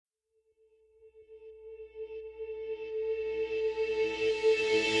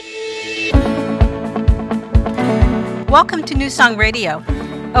Welcome to New Song Radio.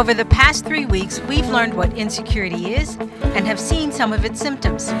 Over the past 3 weeks, we've learned what insecurity is and have seen some of its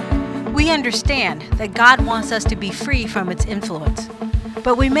symptoms. We understand that God wants us to be free from its influence,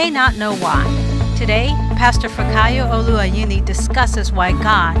 but we may not know why. Today, Pastor Fakayo Oluwayini discusses why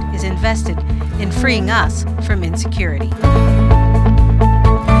God is invested in freeing us from insecurity.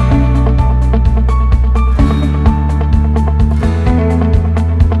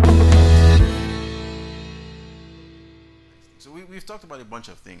 We've talked about a bunch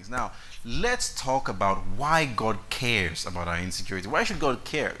of things. Now, let's talk about why God cares about our insecurity. Why should God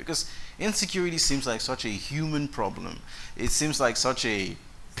care? Because insecurity seems like such a human problem. It seems like such a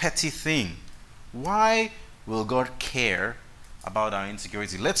petty thing. Why will God care about our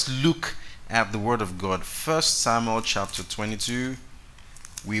insecurity? Let's look at the Word of God. 1 Samuel chapter 22.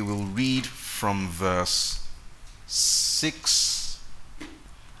 We will read from verse 6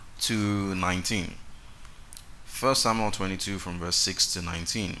 to 19. 1 Samuel 22 from verse 6 to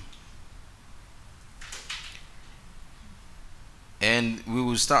 19. And we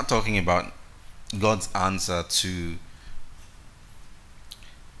will start talking about God's answer to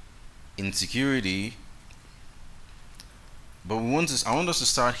insecurity. But I want us to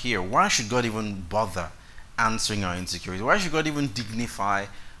start here. Why should God even bother answering our insecurity? Why should God even dignify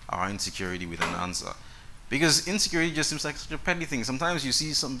our insecurity with an answer? Because insecurity just seems like such a petty thing. Sometimes you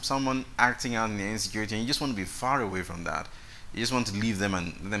see someone acting out in their insecurity and you just want to be far away from that. You just want to leave them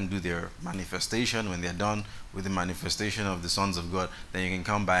and let them do their manifestation. When they're done with the manifestation of the sons of God, then you can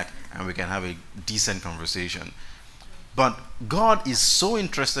come back and we can have a decent conversation. But God is so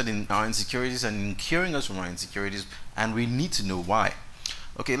interested in our insecurities and in curing us from our insecurities, and we need to know why.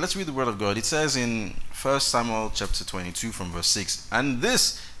 Okay, let's read the Word of God. It says in 1 Samuel chapter 22 from verse 6. And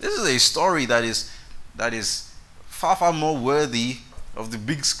this is a story that is far, far more worthy of the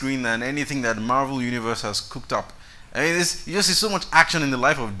big screen than anything that Marvel Universe has cooked up. I mean, you just see so much action in the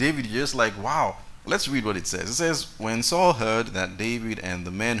life of David. You're just like, wow. Let's read what it says. It says, when Saul heard that David and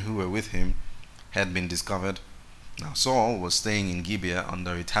the men who were with him had been discovered. Now Saul was staying in Gibeah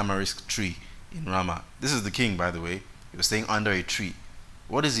under a tamarisk tree in Ramah. This is the king, by the way. He was staying under a tree.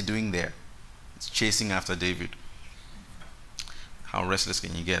 What is he doing there? He's chasing after David. How restless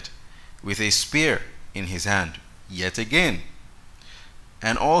can you get? With a spear in his hand, yet again,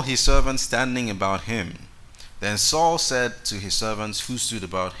 and all his servants standing about him. Then Saul said to his servants who stood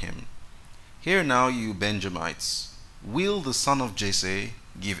about him, hear now, you Benjamites, will the son of Jesse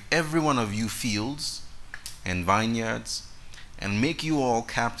give every one of you fields and vineyards, and make you all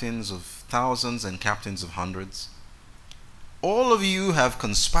captains of thousands and captains of hundreds? All of you have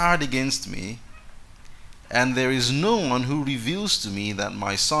conspired against me, and there is no one who reveals to me that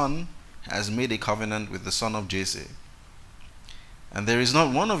my son has made a covenant with the son of Jesse. And there is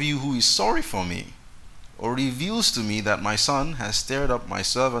not one of you who is sorry for me, or reveals to me that my son has stirred up my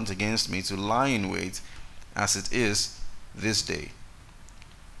servant against me to lie in wait, as it is this day.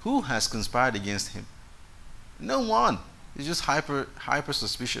 Who has conspired against him? No one. He's just hyper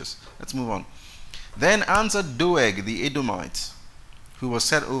suspicious. Let's move on. Then answered Doeg the Edomite, who was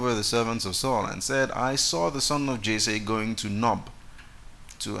set over the servants of Saul, and said, I saw the son of Jesse going to Nob,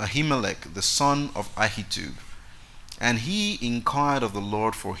 to Ahimelech the son of Ahitub, and he inquired of the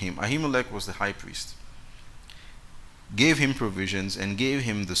Lord for him. Ahimelech was the high priest. Gave him provisions, and gave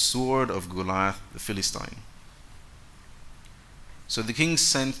him the sword of Goliath the Philistine. So the king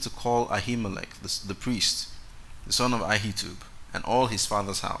sent to call Ahimelech the priest, the son of Ahitub, and all his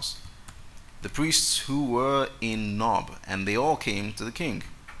father's house, the priests who were in Nob, and they all came to the king.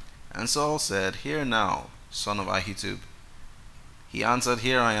 And Saul said, hear now, son of Ahitub. He answered,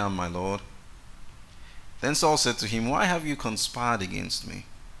 here I am, my lord. Then Saul said to him, why have you conspired against me,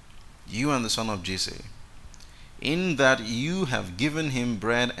 you and the son of Jesse, in that you have given him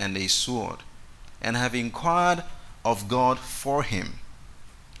bread and a sword, and have inquired of God for him,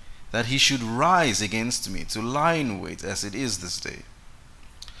 that he should rise against me to lie in wait, as it is this day?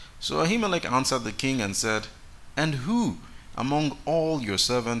 So Ahimelech answered the king and said, and who among all your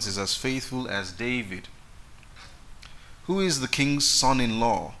servants is as faithful as David? Who is the king's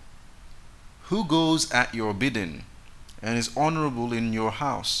son-in-law? Who goes at your bidding and is honorable in your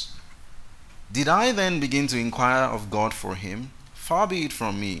house? Did I then begin to inquire of God for him? Far be it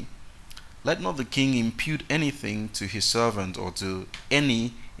from me. Let not the king impute anything to his servant or to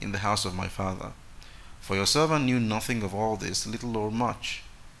any in the house of my father. For your servant knew nothing of all this, little or much.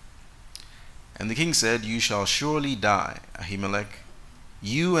 And the king said, you shall surely die, Ahimelech,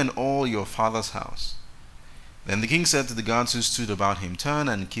 you and all your father's house. Then the king said to the guards who stood about him, turn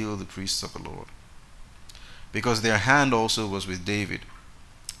and kill the priests of the Lord, because their hand also was with David.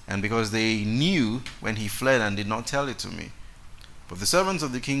 and because they knew when he fled and did not tell it to me. But the servants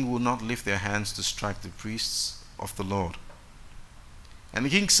of the king would not lift their hands to strike the priests of the Lord. And the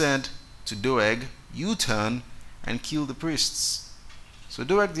king said to Doeg, you turn and kill the priests. So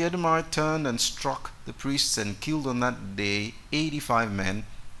Doeg the Edomite turned and struck the priests and killed on that day 85 men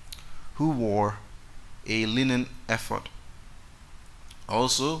who wore a linen ephod.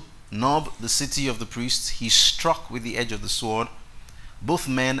 Also, Nob, the city of the priests, he struck with the edge of the sword, both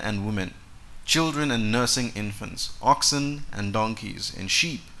men and women, children and nursing infants, oxen and donkeys, and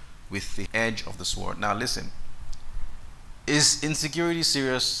sheep with the edge of the sword. Now listen, is insecurity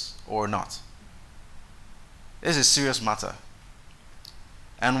serious or not? This is a serious matter.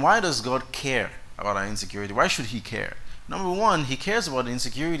 And why does God care about our insecurity? Why should he care? Number one, he cares about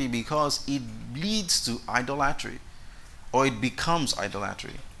insecurity because it leads to idolatry, or it becomes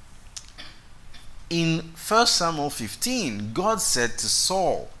idolatry. In 1 Samuel 15, God said to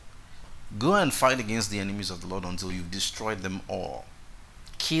Saul, go and fight against the enemies of the Lord until you've destroyed them all.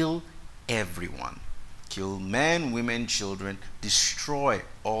 Kill everyone. Kill men, women, children. Destroy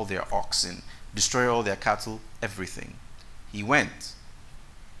all their oxen. Destroy all their cattle, everything. He went.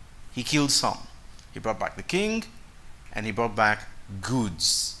 He killed some. He brought back the king, and he brought back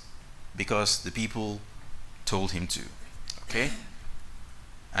goods because the people told him to. Okay?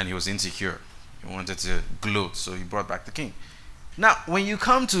 And he was insecure. He wanted to gloat, so he brought back the king. Now, when you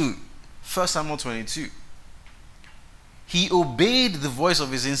come to 1 Samuel 22, he obeyed the voice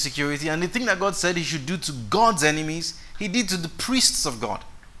of his insecurity, and the thing that God said he should do to God's enemies, he did to the priests of God.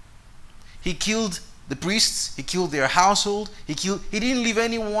 He killed the priests, he killed their household, he didn't leave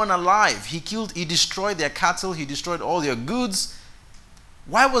anyone alive. He destroyed their cattle, he destroyed all their goods.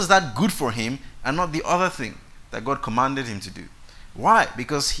 Why was that good for him and not the other thing that God commanded him to do? Why?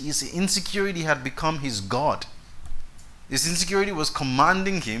 Because his insecurity had become his God. His insecurity was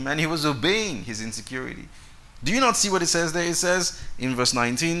commanding him, and he was obeying his insecurity. Do you not see what it says there? It says in verse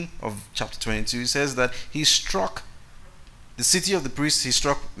 19 of chapter 22, it says that he struck the city of the priests, he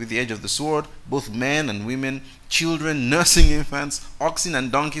struck with the edge of the sword, both men and women, children, nursing infants, oxen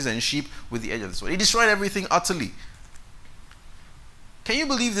and donkeys and sheep with the edge of the sword. He destroyed everything utterly. Can you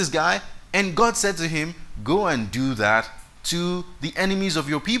believe this guy? And God said to him, go and do that to the enemies of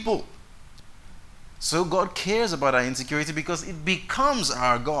your people. So God cares about our insecurity because it becomes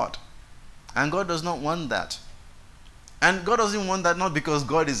our God. And God does not want that. And God doesn't want that not because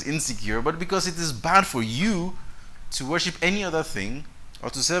God is insecure, but because it is bad for you to worship any other thing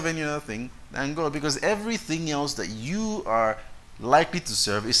or to serve any other thing than God, because everything else that you are likely to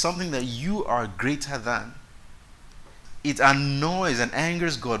serve is something that you are greater than. It annoys and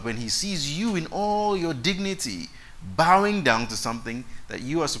angers God when he sees you in all your dignity bowing down to something that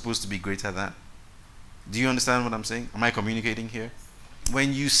you are supposed to be greater than. Do you understand what I'm saying? Am I communicating here?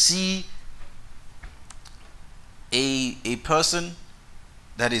 When you see a person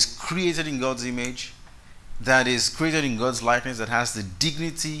that is created in God's image, that is created in God's likeness, that has the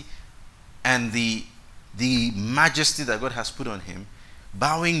dignity and the majesty that God has put on him,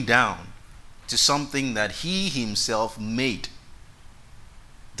 bowing down to something that he himself made,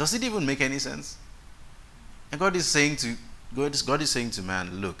 does it even make any sense? And God is saying to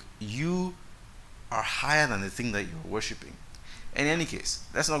man, look, you are higher than the thing that you're worshiping. In any case,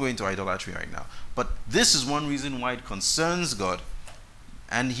 let's not go into idolatry right now. But this is one reason why it concerns God.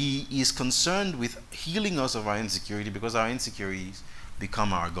 And he is concerned with healing us of our insecurity, because our insecurities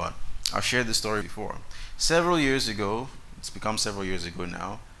become our God. I've shared this story before. Several years ago, it's become several years ago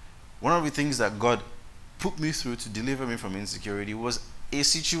now, one of the things that God put me through to deliver me from insecurity was a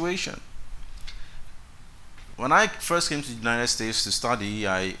situation. When I first came to the United States to study,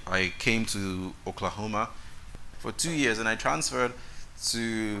 I came to Oklahoma for 2 years, and I transferred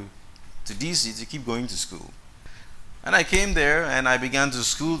to DC to keep going to school. And I came there and I began to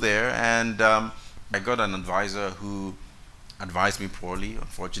school there, and I got an advisor who advised me poorly,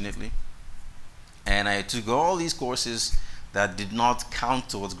 unfortunately. And I took all these courses that did not count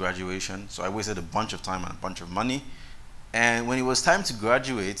towards graduation, so I wasted a bunch of time and a bunch of money. And when it was time to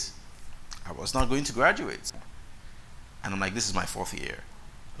graduate, I was not going to graduate. And I'm like, this is my 4th year.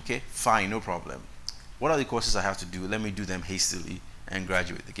 Okay, fine, no problem. What are the courses I have to do? Let me do them hastily and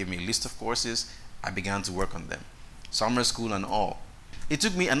graduate. They gave me a list of courses. I began to work on them. Summer school and all. It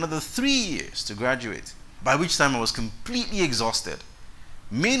took me another 3 years to graduate, by which time I was completely exhausted.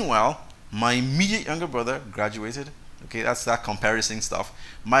 Meanwhile, my immediate younger brother graduated. Okay, that's that comparison stuff.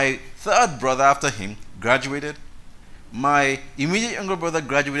 My third brother after him graduated. My immediate younger brother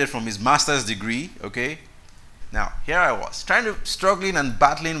graduated from his master's degree. Okay, now here I was struggling and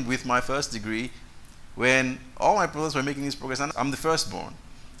battling with my first degree when all my brothers were making this progress, and I'm the firstborn.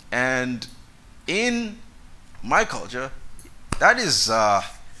 And in my culture, that is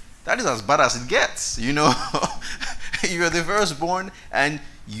as bad as it gets. You're the firstborn, and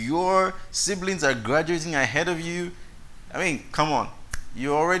your siblings are graduating ahead of you. I mean, come on,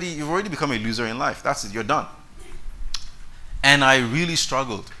 you've already become a loser in life. That's it. You're done. And I really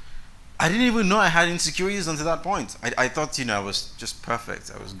struggled. I didn't even know I had insecurities until that point. I thought, I was just perfect.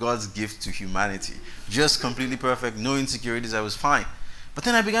 I was God's gift to humanity. Just completely perfect, no insecurities, I was fine. But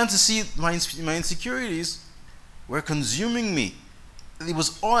then I began to see my insecurities were consuming me. It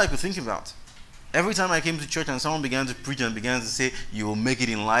was all I could think about. Every time I came to church and someone began to preach and began to say, you will make it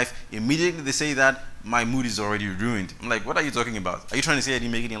in life, immediately they say that, my mood is already ruined. I'm like, what are you talking about? Are you trying to say I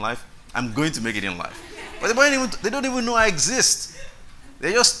didn't make it in life? I'm going to make it in life. But they don't even know I exist.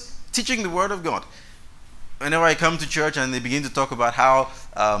 They're just teaching the word of God. Whenever I come to church and they begin to talk about how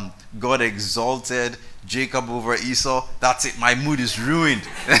God exalted Jacob over Esau, that's it. My mood is ruined.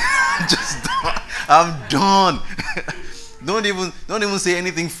 I'm done. Don't even say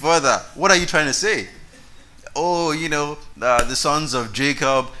anything further. What are you trying to say? Oh, the sons of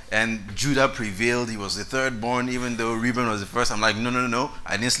Jacob and Judah prevailed. He was the third born, even though Reuben was the first. I'm like, no.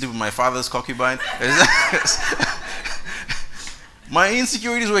 I didn't sleep with my father's concubine. My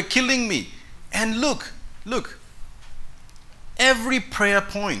insecurities were killing me. And look. Every prayer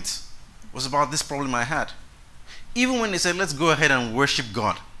point was about this problem I had. Even when they said, let's go ahead and worship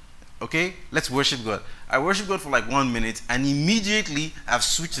God. Okay? Let's worship God. I worship God for like 1 minute, and immediately I've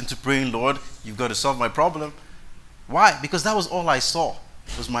switched into praying, Lord, you've got to solve my problem. Why? Because that was all I saw.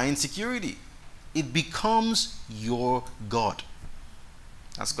 It was my insecurity. It becomes your God.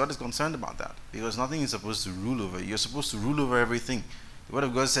 As God is concerned about that. Because nothing is supposed to rule over you. You're supposed to rule over everything. The word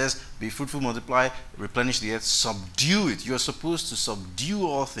of God says, be fruitful, multiply, replenish the earth, subdue it. You're supposed to subdue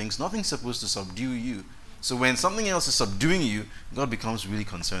all things. Nothing's supposed to subdue you. So when something else is subduing you, God becomes really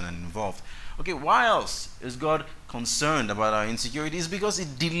concerned and involved. Okay, why else is God concerned about our insecurities? Because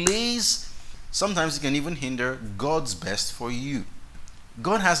it delays, sometimes it can even hinder God's best for you.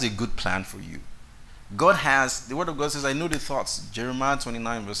 God has a good plan for you. The word of God says, I know the thoughts, Jeremiah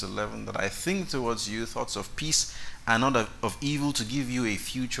 29 verse 11, that I think towards you, thoughts of peace and not of evil, to give you a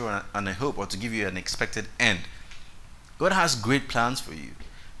future and a hope, or to give you an expected end. God has great plans for you.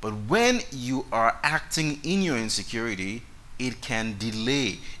 But when you are acting in your insecurity, it can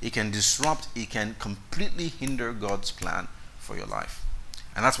delay, it can disrupt, it can completely hinder God's plan for your life.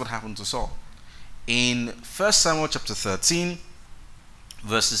 And that's what happened to Saul. In 1 Samuel chapter 13,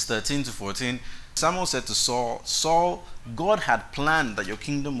 verses 13 to 14, Samuel said to Saul, Saul, God had planned that your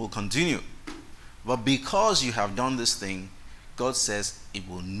kingdom will continue. But because you have done this thing, God says it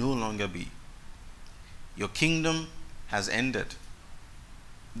will no longer be. Your kingdom has ended.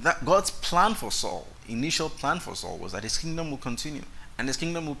 That God's plan for Saul, initial plan for Saul, was that his kingdom will continue and his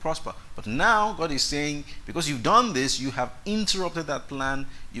kingdom will prosper. But now God is saying, because you've done this, you have interrupted that plan,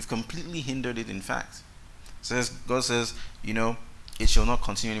 you've completely hindered it, in fact. God says, it shall not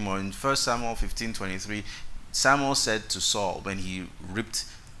continue anymore. In 1 Samuel 15:23, Samuel said to Saul when he ripped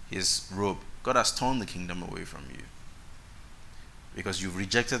his robe, God has torn the kingdom away from you. Because you've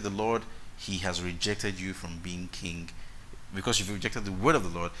rejected the Lord, he has rejected you from being king. Because you've rejected the word of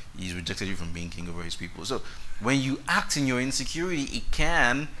the Lord, he's rejected you from being king over his people. So when you act in your insecurity, it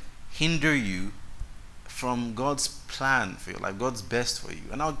can hinder you from God's plan for your life, God's best for you.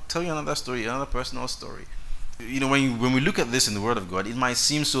 And I'll tell you another story, another personal story. When we look at this in the word of God, it might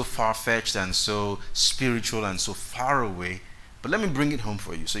seem so far-fetched and so spiritual and so far away. But let me bring it home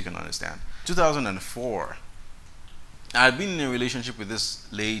for you so you can understand. 2004, I had been in a relationship with this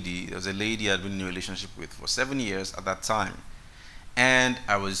lady. There was a lady I had been in a relationship with for 7 years at that time. And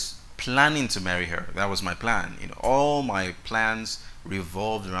I was planning to marry her. That was my plan. All my plans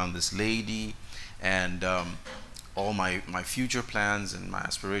revolved around this lady, and all my future plans and my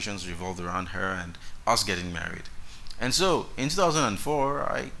aspirations revolved around her and us getting married. And so in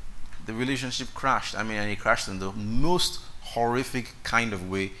 2004, the relationship crashed. And it crashed in the most horrific kind of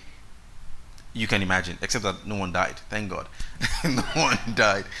way you can imagine, except that no one died. Thank God. No one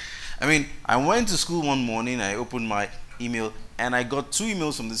died. I went to school one morning, I opened my email, and I got 2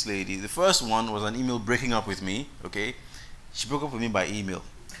 emails from this lady. The first one was an email breaking up with me, okay? She broke up with me by email.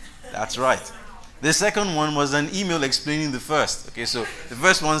 That's right. The second one was an email explaining the first. Okay, so the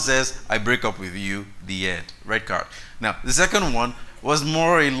first one says, I break up with you, the end. Red card. Now, the second one was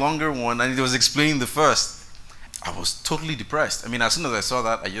a longer one, and it was explaining the first. I was totally depressed. As soon as I saw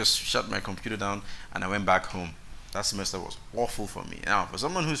that, I just shut my computer down and I went back home. That semester was awful for me. Now, for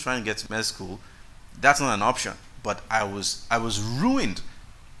someone who's trying to get to med school, that's not an option. But I was ruined.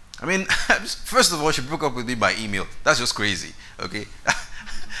 First of all, she broke up with me by email. That's just crazy, okay?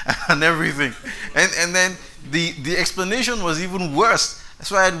 and everything. And then the explanation was even worse.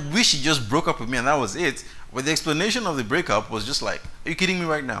 That's why I wish he just broke up with me and that was it. But the explanation of the breakup was just like, are you kidding me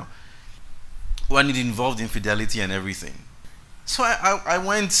right now? When it involved infidelity and everything. So I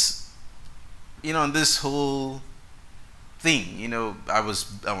went, on this whole thing. I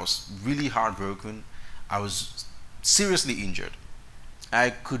was really heartbroken. I was seriously injured. I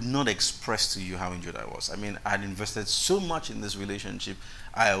could not express to you how injured I was. I mean, I'd invested so much in this relationship,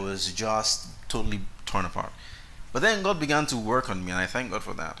 I was just totally torn apart. But then God began to work on me, and I thank God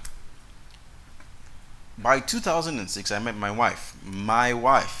for that. By 2006, I met my wife. My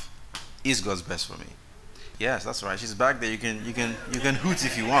wife is God's best for me. Yes, that's right. She's back there. You can hoot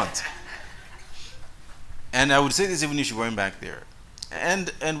if you want. And I would say this even if she weren't back there.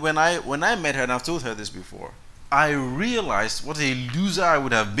 And when I met her, and I've told her this before, I realized what a loser I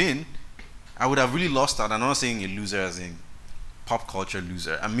would have been. I would have really lost out. I'm not saying a loser as in pop culture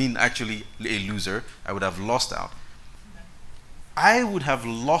loser. I mean actually a loser. I would have lost out. I would have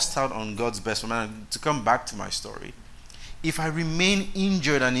lost out on God's best for me. To come back to my story, if I remain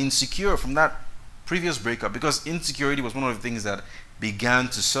injured and insecure from that previous breakup, because insecurity was one of the things that began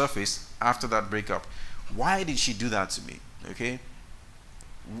to surface after that breakup. Why did she do that to me? Okay?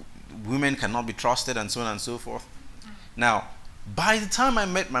 Women cannot be trusted and so on and so forth. Now, by the time I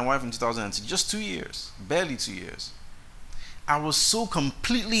met my wife in 2006, just 2 years, barely 2 years, I was so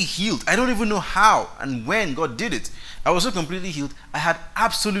completely healed. I don't even know how and when God did it. I was so completely healed. I had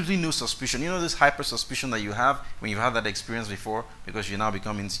absolutely no suspicion. This hyper suspicion that you have when you've had that experience before, because you now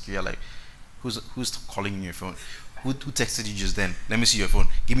become insecure. Like, who's calling you your phone? Who texted you just then? Let me see your phone.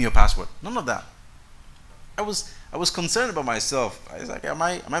 Give me your password. None of that. I was concerned about myself. I was like, am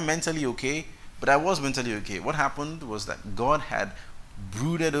I mentally okay? But I was mentally okay. What happened was that God had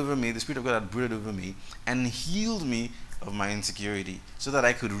brooded over me, the Spirit of God had brooded over me and healed me of my insecurity so that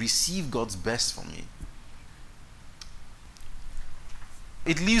I could receive God's best for me.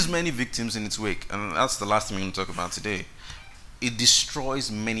 It leaves many victims in its wake, and that's the last thing we're going to talk about today. It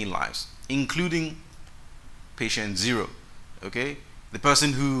destroys many lives, including patient zero. Okay? The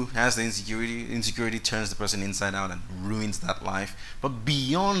person who has the insecurity turns the person inside out and ruins that life. But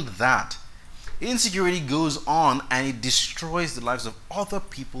beyond that, insecurity goes on and it destroys the lives of other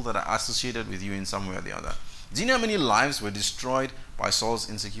people that are associated with you in some way or the other. Do you know how many lives were destroyed by Saul's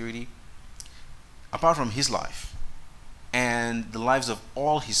insecurity? Apart from his life and the lives of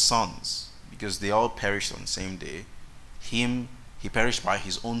all his sons, because they all perished on the same day. He perished by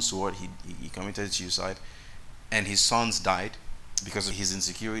his own sword. He committed suicide, and his sons died because of his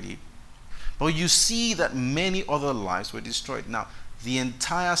insecurity. But you see that many other lives were destroyed. Now, the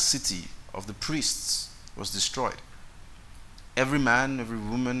entire city of the priests was destroyed. Every man, every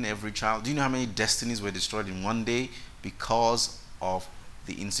woman, every child. Do you know how many destinies were destroyed in one day because of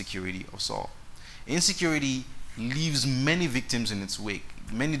the insecurity of Saul? Insecurity leaves many victims in its wake,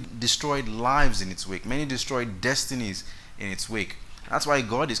 many destroyed lives in its wake, many destroyed destinies in its wake. That's why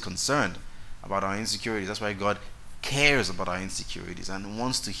God is concerned about our insecurities. That's why God cares about our insecurities and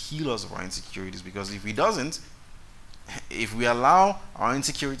wants to heal us of our insecurities, because if he doesn't, if we allow our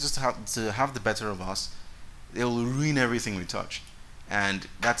insecurities to have the better of us, they will ruin everything we touch, and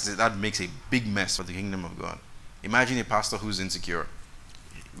that makes a big mess for the kingdom of God. Imagine a pastor who's insecure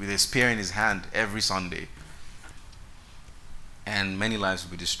with a spear in his hand every Sunday, and many lives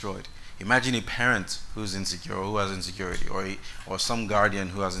will be destroyed. Imagine a parent who's insecure, or who has insecurity, or some guardian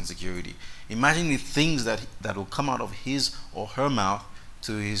who has insecurity. Imagine the things that will come out of his or her mouth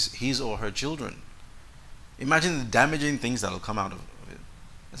to his or her children. Imagine the damaging things that will come out of it.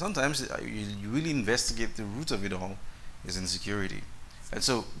 And sometimes you really investigate the root of it all is insecurity. And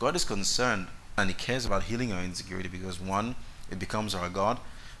so God is concerned and he cares about healing our insecurity, because one, it becomes our God,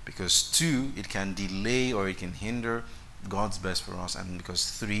 because two, it can delay or it can hinder God's best for us, and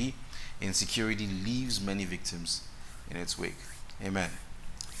because three, insecurity leaves many victims in its wake. Amen.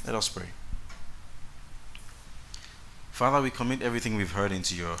 Let us pray. Father, we commit everything we've heard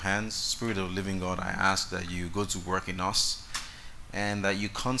into your hands. Spirit of the living God, I ask that you go to work in us and that you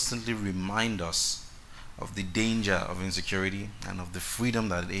constantly remind us of the danger of insecurity and of the freedom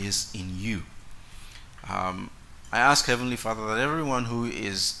that is in you. I ask, Heavenly Father, that everyone who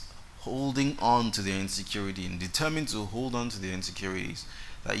is holding on to their insecurity and determined to hold on to their insecurities,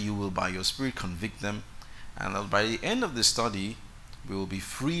 that you will by your Spirit convict them, and that by the end of the study we will be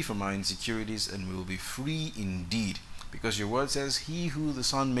free from our insecurities and we will be free indeed, because your word says, he who the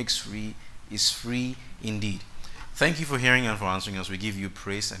Son makes free is free indeed. Thank you for hearing and for answering us. We give you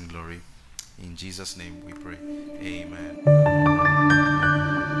praise and glory. In Jesus' name we pray. Amen.